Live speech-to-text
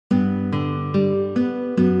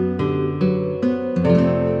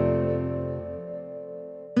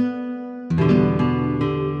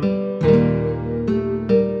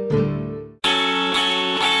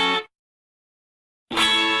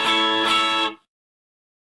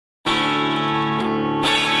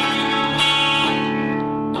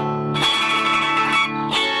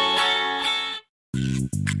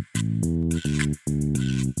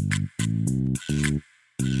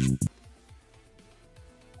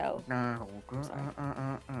Oh.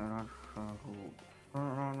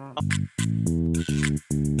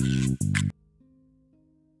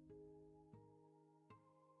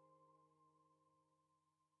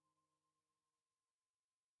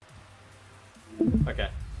 Okay.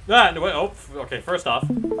 Ah, no, wait, oh, okay, first off.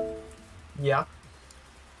 Yeah.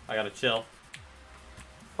 I gotta chill.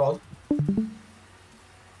 Called.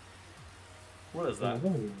 What is that?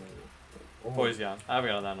 Oh. Poison. I haven't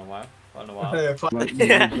gotten that in a while. I don't know why.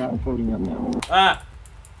 Yeah. Ah!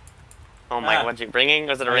 Oh my, Ah. what you bringing?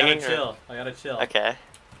 Was it a ringing? I gotta chill. I gotta chill. Okay.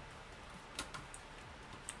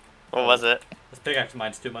 What was it? This pickaxe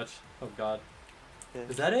mine's too much. Oh god. Yeah.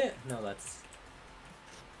 Is that it? No, that's...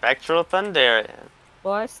 Spectral Thunder.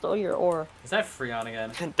 Well, I stole your ore. Is that Freon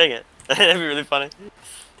again? Dang it. That'd be really funny.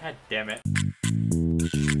 God damn it.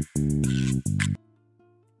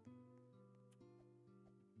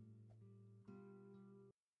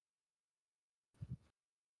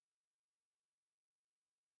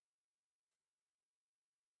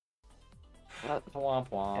 Womp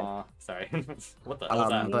womp. Sorry. What the hell is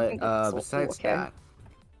that? But besides okay. that,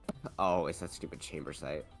 oh, it's that stupid chamber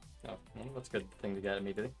site. Oh, well, that's a good thing to get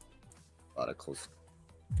immediately. A lot of close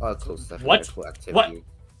stuff. What? Cool activity. What? Are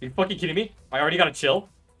you fucking kidding me? I already got a chill?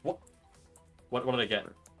 What? What did I get?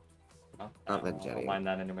 Oh, Not the I don't Jenny. mind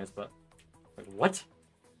that anyways, but... Wait, what?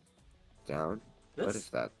 Down? This? What is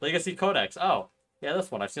that? Legacy Codex. Oh. Yeah,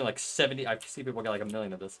 this one. I've seen like 70... I've seen people get like 1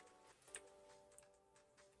 million of this.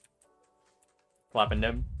 Clapping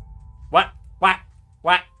them. What? What?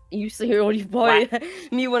 What? You see here what you boy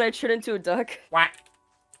me when I turn into a duck. What?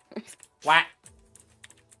 What?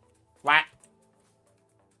 What?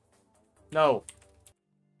 No.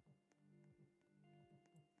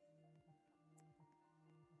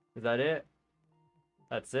 Is that it?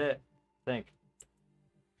 That's it. I think.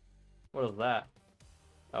 What is that?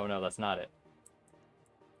 Oh no, that's not it.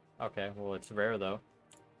 Okay, well it's rare though.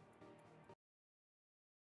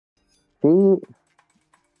 See?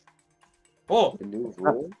 Oh! The new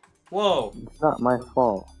rule? Whoa! It's not my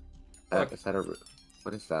fault. Is that a...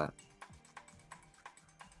 What is that?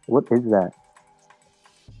 What is that?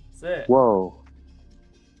 That's it. Whoa.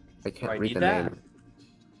 I can't Do I read need the that? name.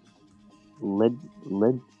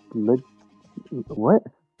 What? What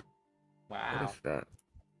Wow. is that?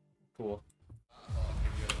 Cool.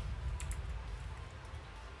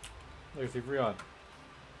 Legacy Freon.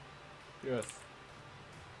 Yes.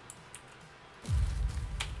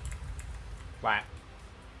 What?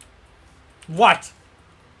 What?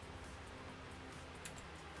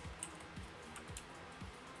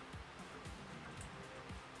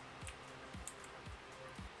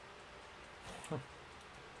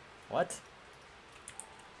 What?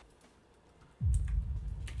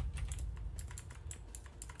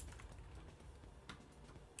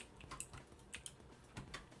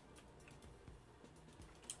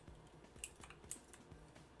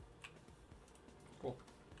 Cool.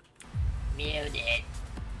 Muted.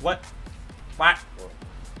 What? What?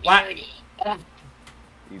 What? Muted.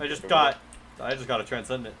 I just got a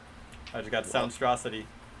transcendent. I just got soundstrosity.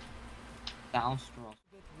 Downstraw.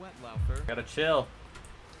 Gotta chill.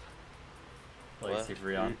 What? Legacy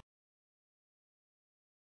Freon.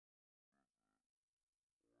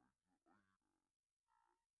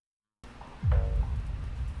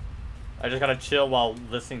 I just gotta chill while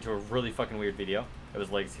listening to a really fucking weird video. It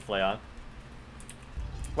was Legacy Flayon.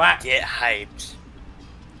 Whack! Get hyped.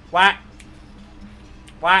 Whack!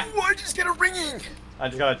 Whack! Ooh, I just get a ringing! I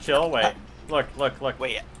just gotta chill. Wait. Look.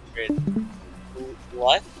 Wait.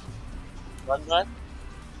 What? What?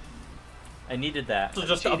 I needed that. This is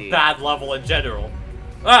just GD. a bad level in general.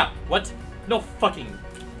 Ah! What? No fucking...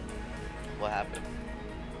 What happened?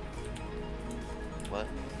 What?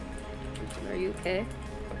 Are you okay?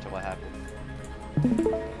 What happened?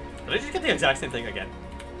 Did I just get the exact same thing again?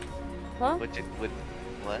 Huh? What?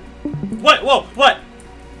 What? Whoa! What?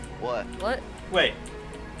 What? What? Wait.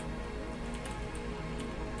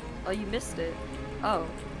 Oh, you missed it. Oh.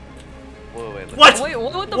 Wait. What? Wait,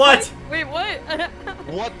 what the What? fuck? Wait, what?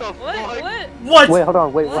 What the What? fuck? What? What? Wait, hold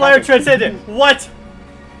on, wait. What Flyer happened? Transcendent! What?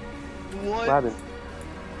 What happened?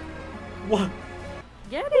 What?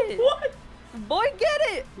 Get it! What? Boy, get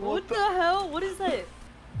it! What the hell? What is that?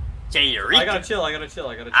 I gotta chill. I gotta chill.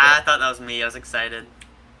 I thought that was me. I was excited.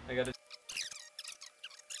 I gotta...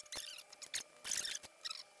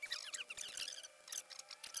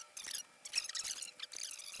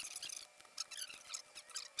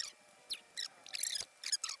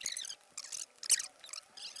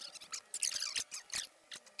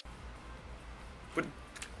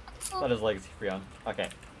 That is Legacy Freon. Okay,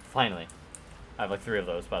 finally. I have like 3 of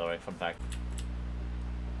those, by the way, fun fact.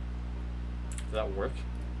 Does that work?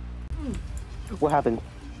 What happened?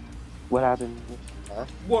 What happened?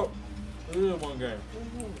 What? One game.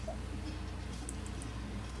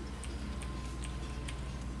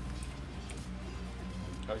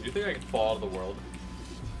 Oh, do you think I can fall out of the world?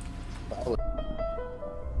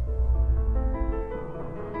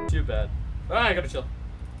 Too bad. Ah, I gotta chill.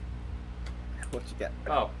 What you get?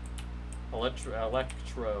 Oh.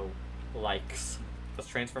 Electro likes. This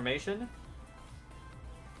transformation,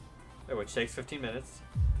 which takes 15 minutes.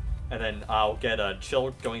 And then I'll get a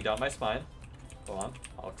chill going down my spine. Hold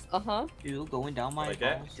on. Uh-huh. You going down my Like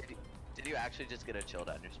that? balls? Did you actually just get a chill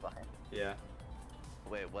down your spine? Yeah.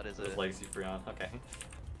 Wait, what is This it? legacy Freon. Okay.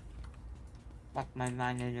 Fuck my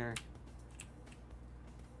manager.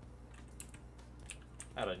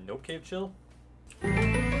 At a no cave chill?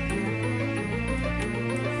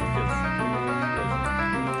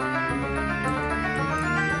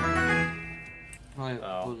 Right,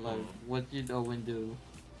 Oh. but like, what did Owen do?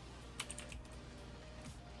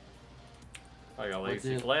 I got legacy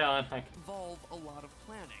did- play on. I Involve a lot of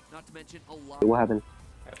planning, not to mention a lot. What happened?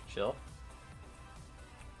 gotta chill.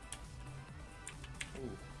 Ooh.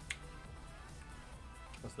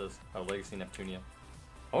 What's this? Oh, legacy Neptunia.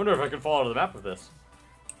 I wonder if I can fall out of the map with this.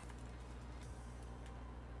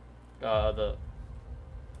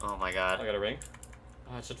 Oh my I god. got a ring.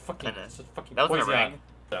 Oh, it's just fucking. Kinda. It's just fucking. That wasn't a poison.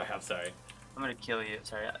 ring. I'm sorry. I'm gonna kill you.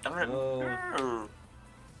 Sorry. I'm gonna. Oh.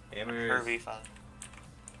 Hammers. Kirby father.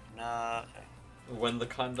 No. When the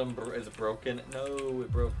condom is broken. No,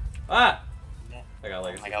 it broke. Ah! Yeah. I got Oh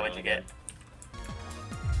legacy. my god, what'd Freon you get? again.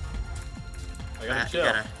 I gotta chill.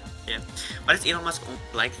 Yeah. Why does Elon Musk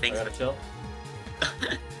like I things? gotta chill.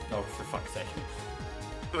 Oh, for fuck's sake.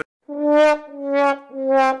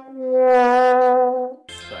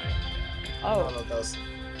 Sorry. Oh. None of those.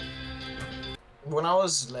 When I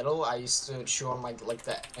was little, I used to chew on my like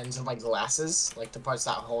the ends of my glasses, like the parts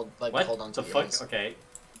that hold What hold on to the your fuck? eyes. Okay.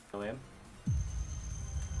 William.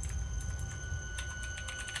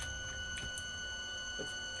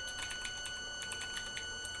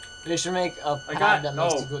 They should make a I pad got- that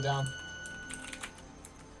makes no. you go down.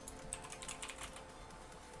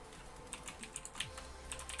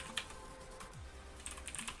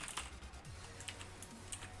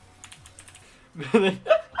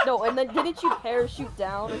 No, and then didn't you parachute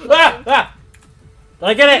down or something? Ah! Did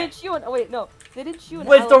I get it? Didn't you and oh wait, no. Didn't you and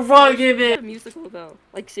With the Alex wrong parachute- gimmick! A musical though.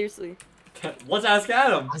 Like seriously. Let's ask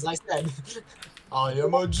Adam. As I said, I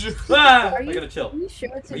am a Jew. Ah! Are I you- gotta chill. Are you sure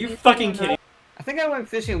it's a Are you musical fucking or kidding? not? I think I went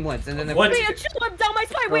fishing once, and then the What? Wait, a chill went down my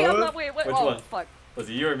spine. Wait, I'm not. Wait, what? Which Oh one? fuck. Was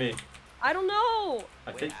it you or me? I don't know.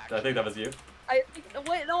 I Wait, think actually? that was you. I think.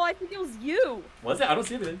 Wait, no, I think it was you. Was it? I don't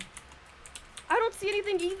see anything. I don't see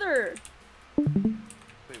anything either.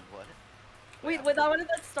 Wait, what? Wait, why did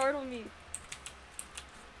that startle me?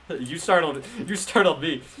 You startled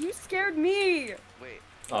me. You scared me. Wait,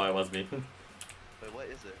 Oh, it was me. wait, what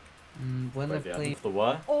is it? when the Where's the plane. The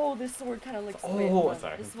what? Oh, this sword kind of looks. Oh, wait, hold on.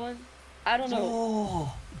 sorry. This one. I don't know.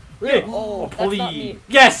 Oh, Really? Oh, that's holy. not me.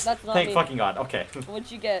 Yes! That's not Thank me. fucking god. Okay.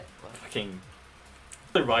 What'd you get? Fucking.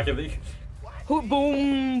 Rocket League.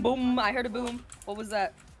 Boom, boom. I heard a boom. What was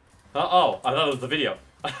that? Oh, I thought it was the video.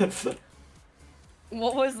 Was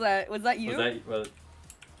What was that? Was that you? that? Was...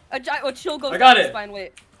 A chill goes I got down your it. spine.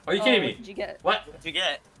 Wait. Are you kidding What me? did you get? What? What'd you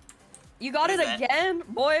get? You got What it is that? again,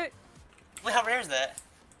 boy. Wait, how rare is that?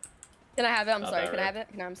 Can I have it? I'm Not sorry. that Can I rare. have it?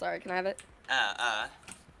 No, I'm sorry. Can I have it? I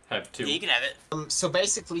have two. Yeah, you can have it. So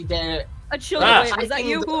basically, they're A chill. Ah. Wait, was that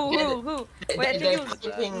you? Piping Who? Wait, I think they're it was.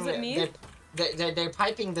 piping Was it me? they're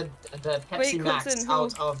piping the Pepsi Wait, Max Coulson, who?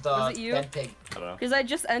 out of the Was it you? dead pig. I don't know. Because I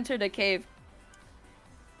just entered a cave.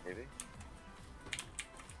 Maybe.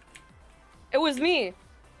 It was me.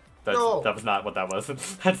 No. That was not what that was.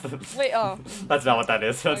 That's the, Wait, oh. That's not what that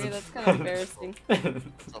is. Okay, that's kind of embarrassing.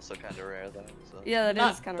 It's also kind of rare though. So. Yeah, that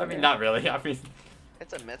Not- is kind I of mean, rare. not really. I mean,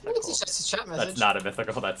 It's a Well, mythical. it's just a chat message. that's not a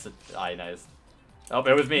mythical. That's ionized. Oh,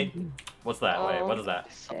 it was me. What's that? Wait, Oh. what is that?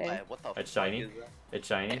 Okay. What the It's fuck shiny. is that? It's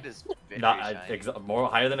shiny. It is very Not shiny. more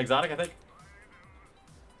higher than exotic, I think.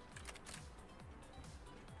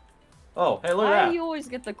 Oh, hey, look Why at do that. you always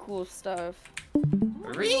get the cool stuff?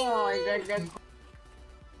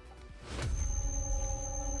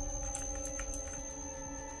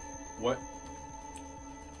 What?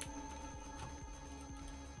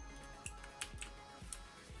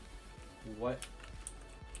 What?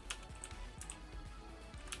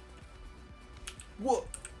 What?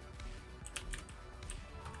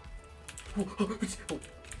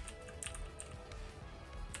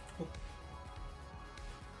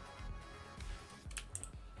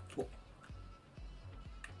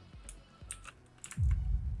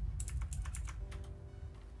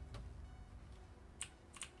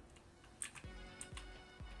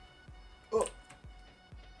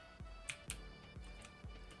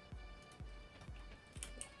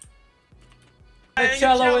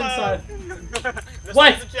 cello inside. This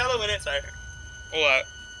What? has a cello in it, sorry. What?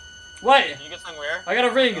 What? You get sung where? I got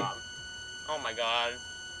a ring. Oh my god.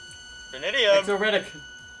 Vanadium. Exoretic.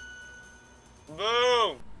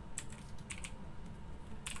 Boom.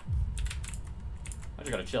 I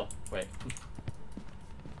just gotta chill. Wait.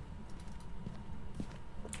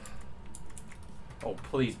 Oh,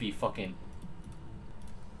 please be fucking.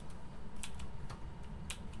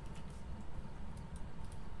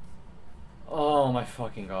 Oh my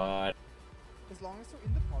fucking god. As long as they're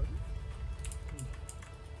in the party.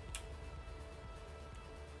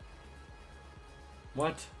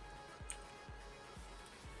 What?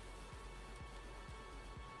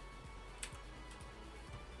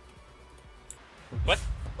 What?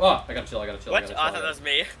 Oh, I gotta chill, I gotta chill. What? I gotta Oh, I chill, thought that was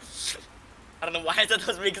me. I don't know why I thought that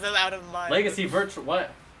was me because I'm out of mind. Legacy virtual.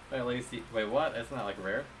 What? Wait, legacy. Wait, what? Isn't that like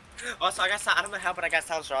rare? Also, I got I don't know how, but I got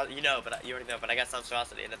Soundstrosity. You know, but you already know. But I got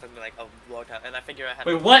Soundstrosity, and it took me like a long time. And I figure I had.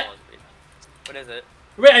 Wait, what? What is it?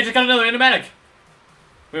 Wait, I just got another animatic.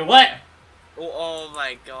 Wait, what? Oh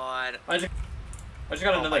my god. I just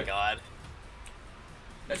got another. Oh my god.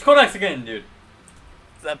 It's Codex again, dude.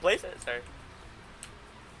 Is that place it? Sorry.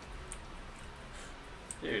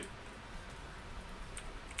 Dude.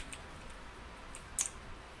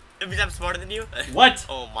 It means I'm smarter than you? What?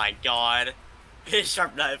 Oh my god.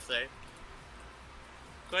 Sharp knife, sorry.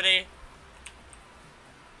 Quiddy.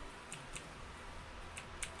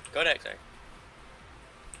 Codex, sorry.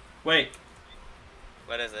 Wait.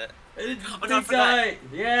 What is it? Oh, no, I forgot.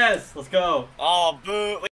 Yes, let's go. Oh,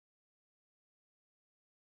 boo.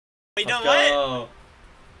 Wait, no, Let's what? go.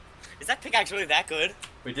 Is that pickaxe really that good?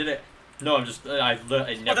 We did it. No, I'm just. I Oh,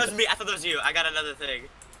 never. that was me. I thought that was you. I got another thing.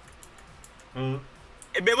 Hmm?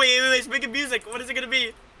 Wait, it's making music. What is it gonna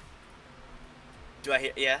be? Do I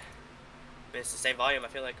hear? Yeah. It's the same volume, I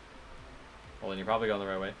feel like. Well, then you're probably going the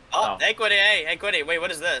right way. Oh, hey, Quiddy, hey, Quiddy. Wait,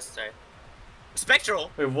 what is this? Sorry.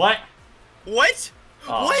 Spectral. Wait, what? What?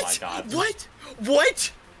 Oh What? my god. What?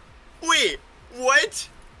 What? Wait, what?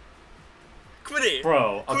 Quiddy.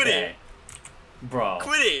 Bro, Quiddy. okay. Bro.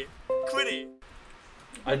 Quiddy.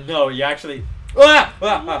 I know, you actually.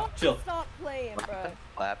 Chill. Stop playing, bro.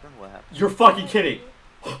 What happened? What happened? You're fucking kidding.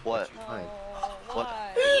 What? Oh, What?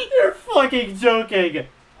 why? You're fucking joking.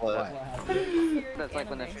 What? That's like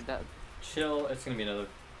when they're dead. Chill, it's gonna be another.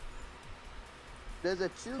 There's a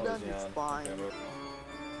chill down your spine.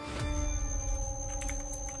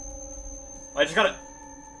 I just got it.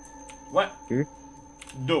 What? Hmm?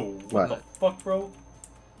 No. What What? the fuck, bro?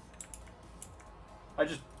 I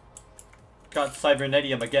just got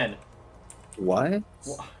cybernetium again. What?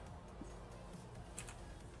 What?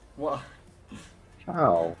 What?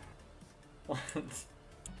 How? What?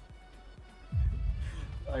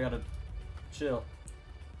 I gotta chill.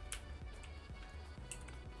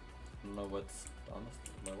 I don't know what's honest.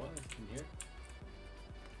 What is in here?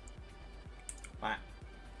 Ah,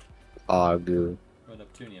 Oh, goo. oh,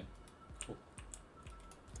 Neptunium. Cool.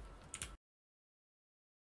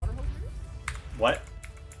 What?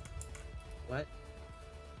 What?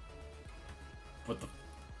 What the?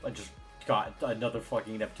 I just got another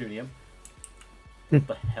fucking Neptunium. What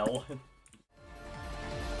the hell?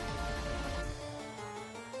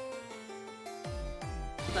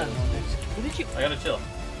 What did you? I gotta chill.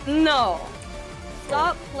 No.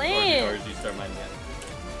 Stop Or playing. did you start mine again?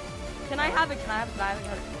 Can I have it? Can I have it? Can I have it?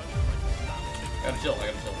 I gotta chill. I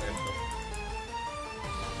gotta chill. I gotta chill.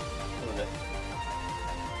 What was it?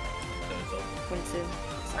 That was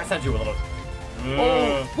 22. I sent you a little.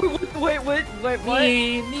 Oh, wait, what?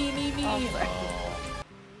 Me. Oh, sorry.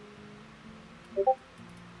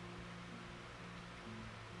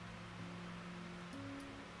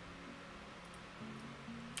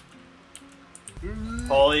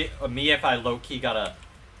 Holy, me if I low-key got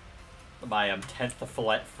my 10th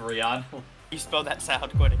fillet Freon. You spelled that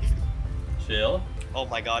sound, Quiddy. Chill. Oh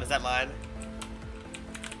my god, is that mine?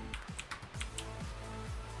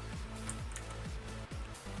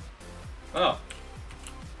 Oh,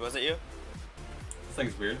 Was it you? this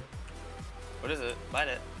thing's weird. What is it? Mine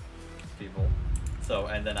it. People. So,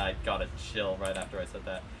 and then I got a chill right after I said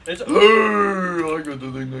that. It's hey, I got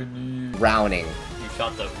the thing I need. Drowning. You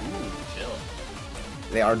shot the chill.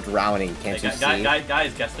 They are drowning. Can't Hey, you see?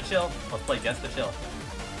 guys, guess the chill. Let's play guess the chill.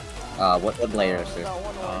 What layer is it?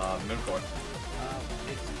 Mooncore.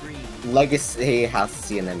 It's green. Legacy has to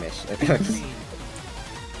see an image. It's green. It's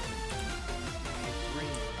green.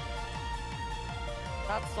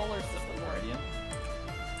 That's solar system. Meridian.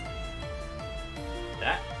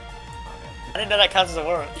 That? I didn't know that counts as a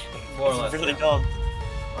word. More or It's less. really yeah. dumb.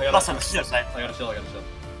 I gotta, Plus I'm shit, I gotta chill.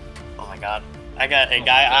 Oh my god. I got a Oh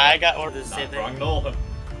guy, my God. I got ordered the same Not thing. wrong, no.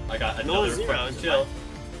 I got No another zeros, fucking chill.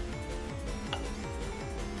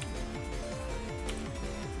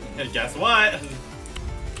 And guess what?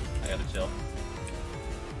 I got a chill.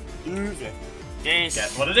 Days.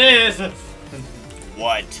 Guess what it is?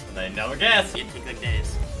 What? And I never guess. You take like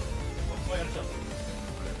days.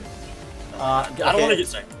 I I don't want to get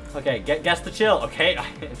sick. Okay, guess the chill. Okay,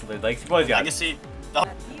 like boys got. Legacy. That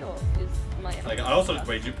deal is my. Like I also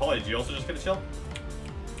wait. Paul, did you also just get a chill?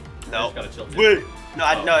 I No. just got a chill too. Wait. No,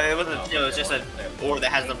 Oh. no, it wasn't. Oh, It was just an or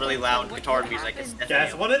that has the really loud guitar music. It's Guess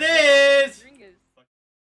definitely. what it is?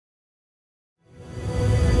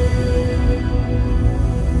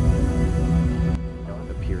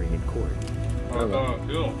 Appearing in court. Oh,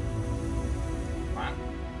 cool. Wow.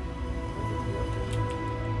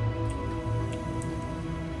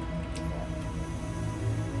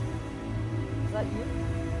 Is that you?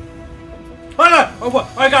 Oh, what?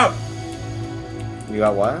 I got. You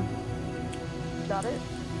got what? Got it?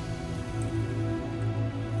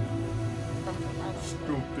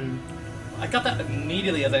 Stupid. I got that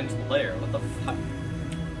immediately as I entered the layer. What the fuck?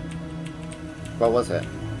 What was it?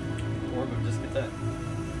 Orb of just get that.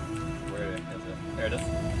 Where is it? There it is.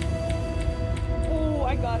 Oh,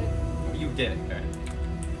 I got it. You did it. Alright.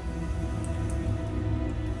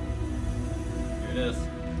 Here it is.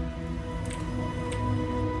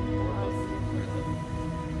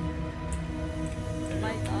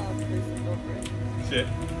 My place is over it. Shit.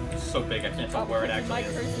 It's so big I can't tell where it actually My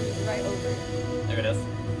is. cursor is right over it. There it is.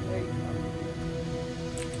 There you go.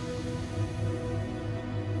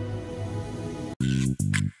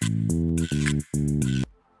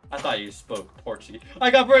 I thought you spoke Portuguese.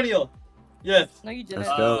 I got Perennial! Yes! No, you didn't.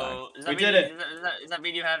 Let's go. Oh, does We that did mean, it. Does that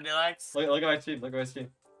mean you have Nilaxe? Look at my stream. Look at my stream.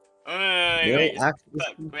 Wait, Nilaxe is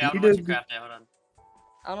wait, I'm completed. watching craft now, hold on.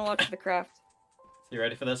 I don't watch the craft. So you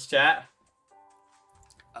ready for this, chat?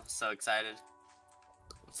 I'm so excited.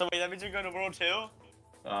 So wait, that means you're going to World 2?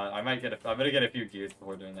 I might get I'm gonna get a few gears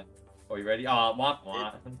before doing that. Are you ready? Womp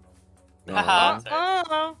womp. Haha.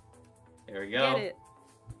 Oh, Here we get go. it.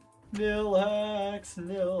 Nilaxe,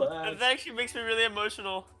 Nilaxe. That actually makes me really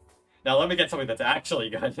emotional. Now let me get something that's actually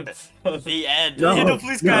good. The end. No, No,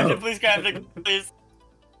 please craft no. it, please craft it, please.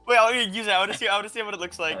 Wait, I want to use it. I want to see what it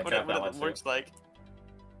looks like, I what craft that it one too. works like.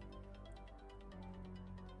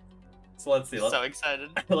 So let's see. So excited.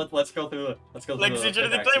 Let's go through. Let's go through. Legacy the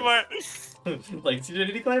Trinity pickaxes. Claymore. Legacy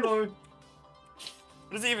Trinity Claymore.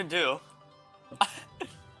 What does it even do?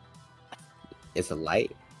 It's a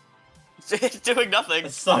light. It's doing nothing.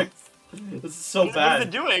 This sucks. This is so What is bad.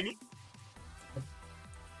 it doing?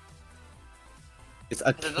 It's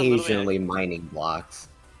doesn't literally- occasionally mining blocks.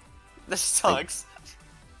 This sucks.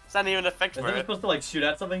 It's not even an effect Isn't for it it. supposed to like shoot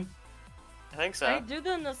at something? I think I so. do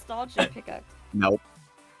the nostalgia pickaxe. Nope.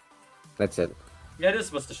 That's it. Yeah, it is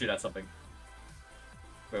supposed to shoot at something.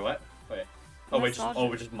 Wait, what? Wait. Oh wait, Nostalgia.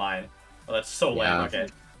 which is mine. Oh, that's so lame. Yeah. Okay.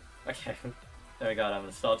 Okay. There we go. I'm a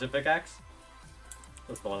nostalgia pickaxe.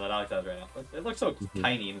 That's the one that Alex has right now. It looks so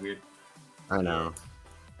tiny and weird. I know.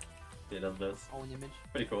 It does this. Oh, an image.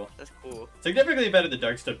 Pretty cool. That's cool. Significantly better than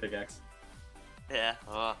Darkstone pickaxe. Yeah.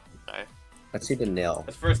 Oh, sorry. Let's see the nil.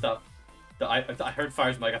 That's first up. I heard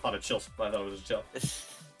Fire's mic. I thought it chill. I thought it was a chill.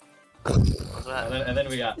 What's that? And then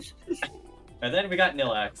we got. And then we got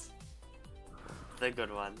Nilaxe. The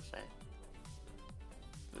good one. Say.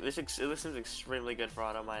 This seems extremely good for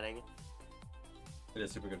auto mining. It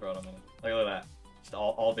is super good for auto mining. Look at that. Just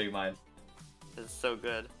all big mines. It's so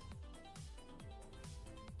good.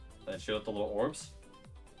 Then show up the little orbs.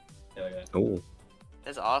 Yeah, look at that. Oh.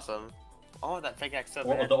 It's awesome. Oh, that pickaxe so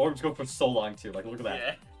Or, bad. the orbs go for so long too. Like, look at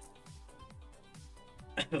that.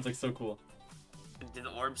 Yeah. It's like so cool. Did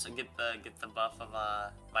the orbs get the buff of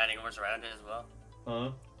mining orbs around it as well?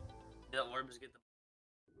 Huh? Did the orbs get the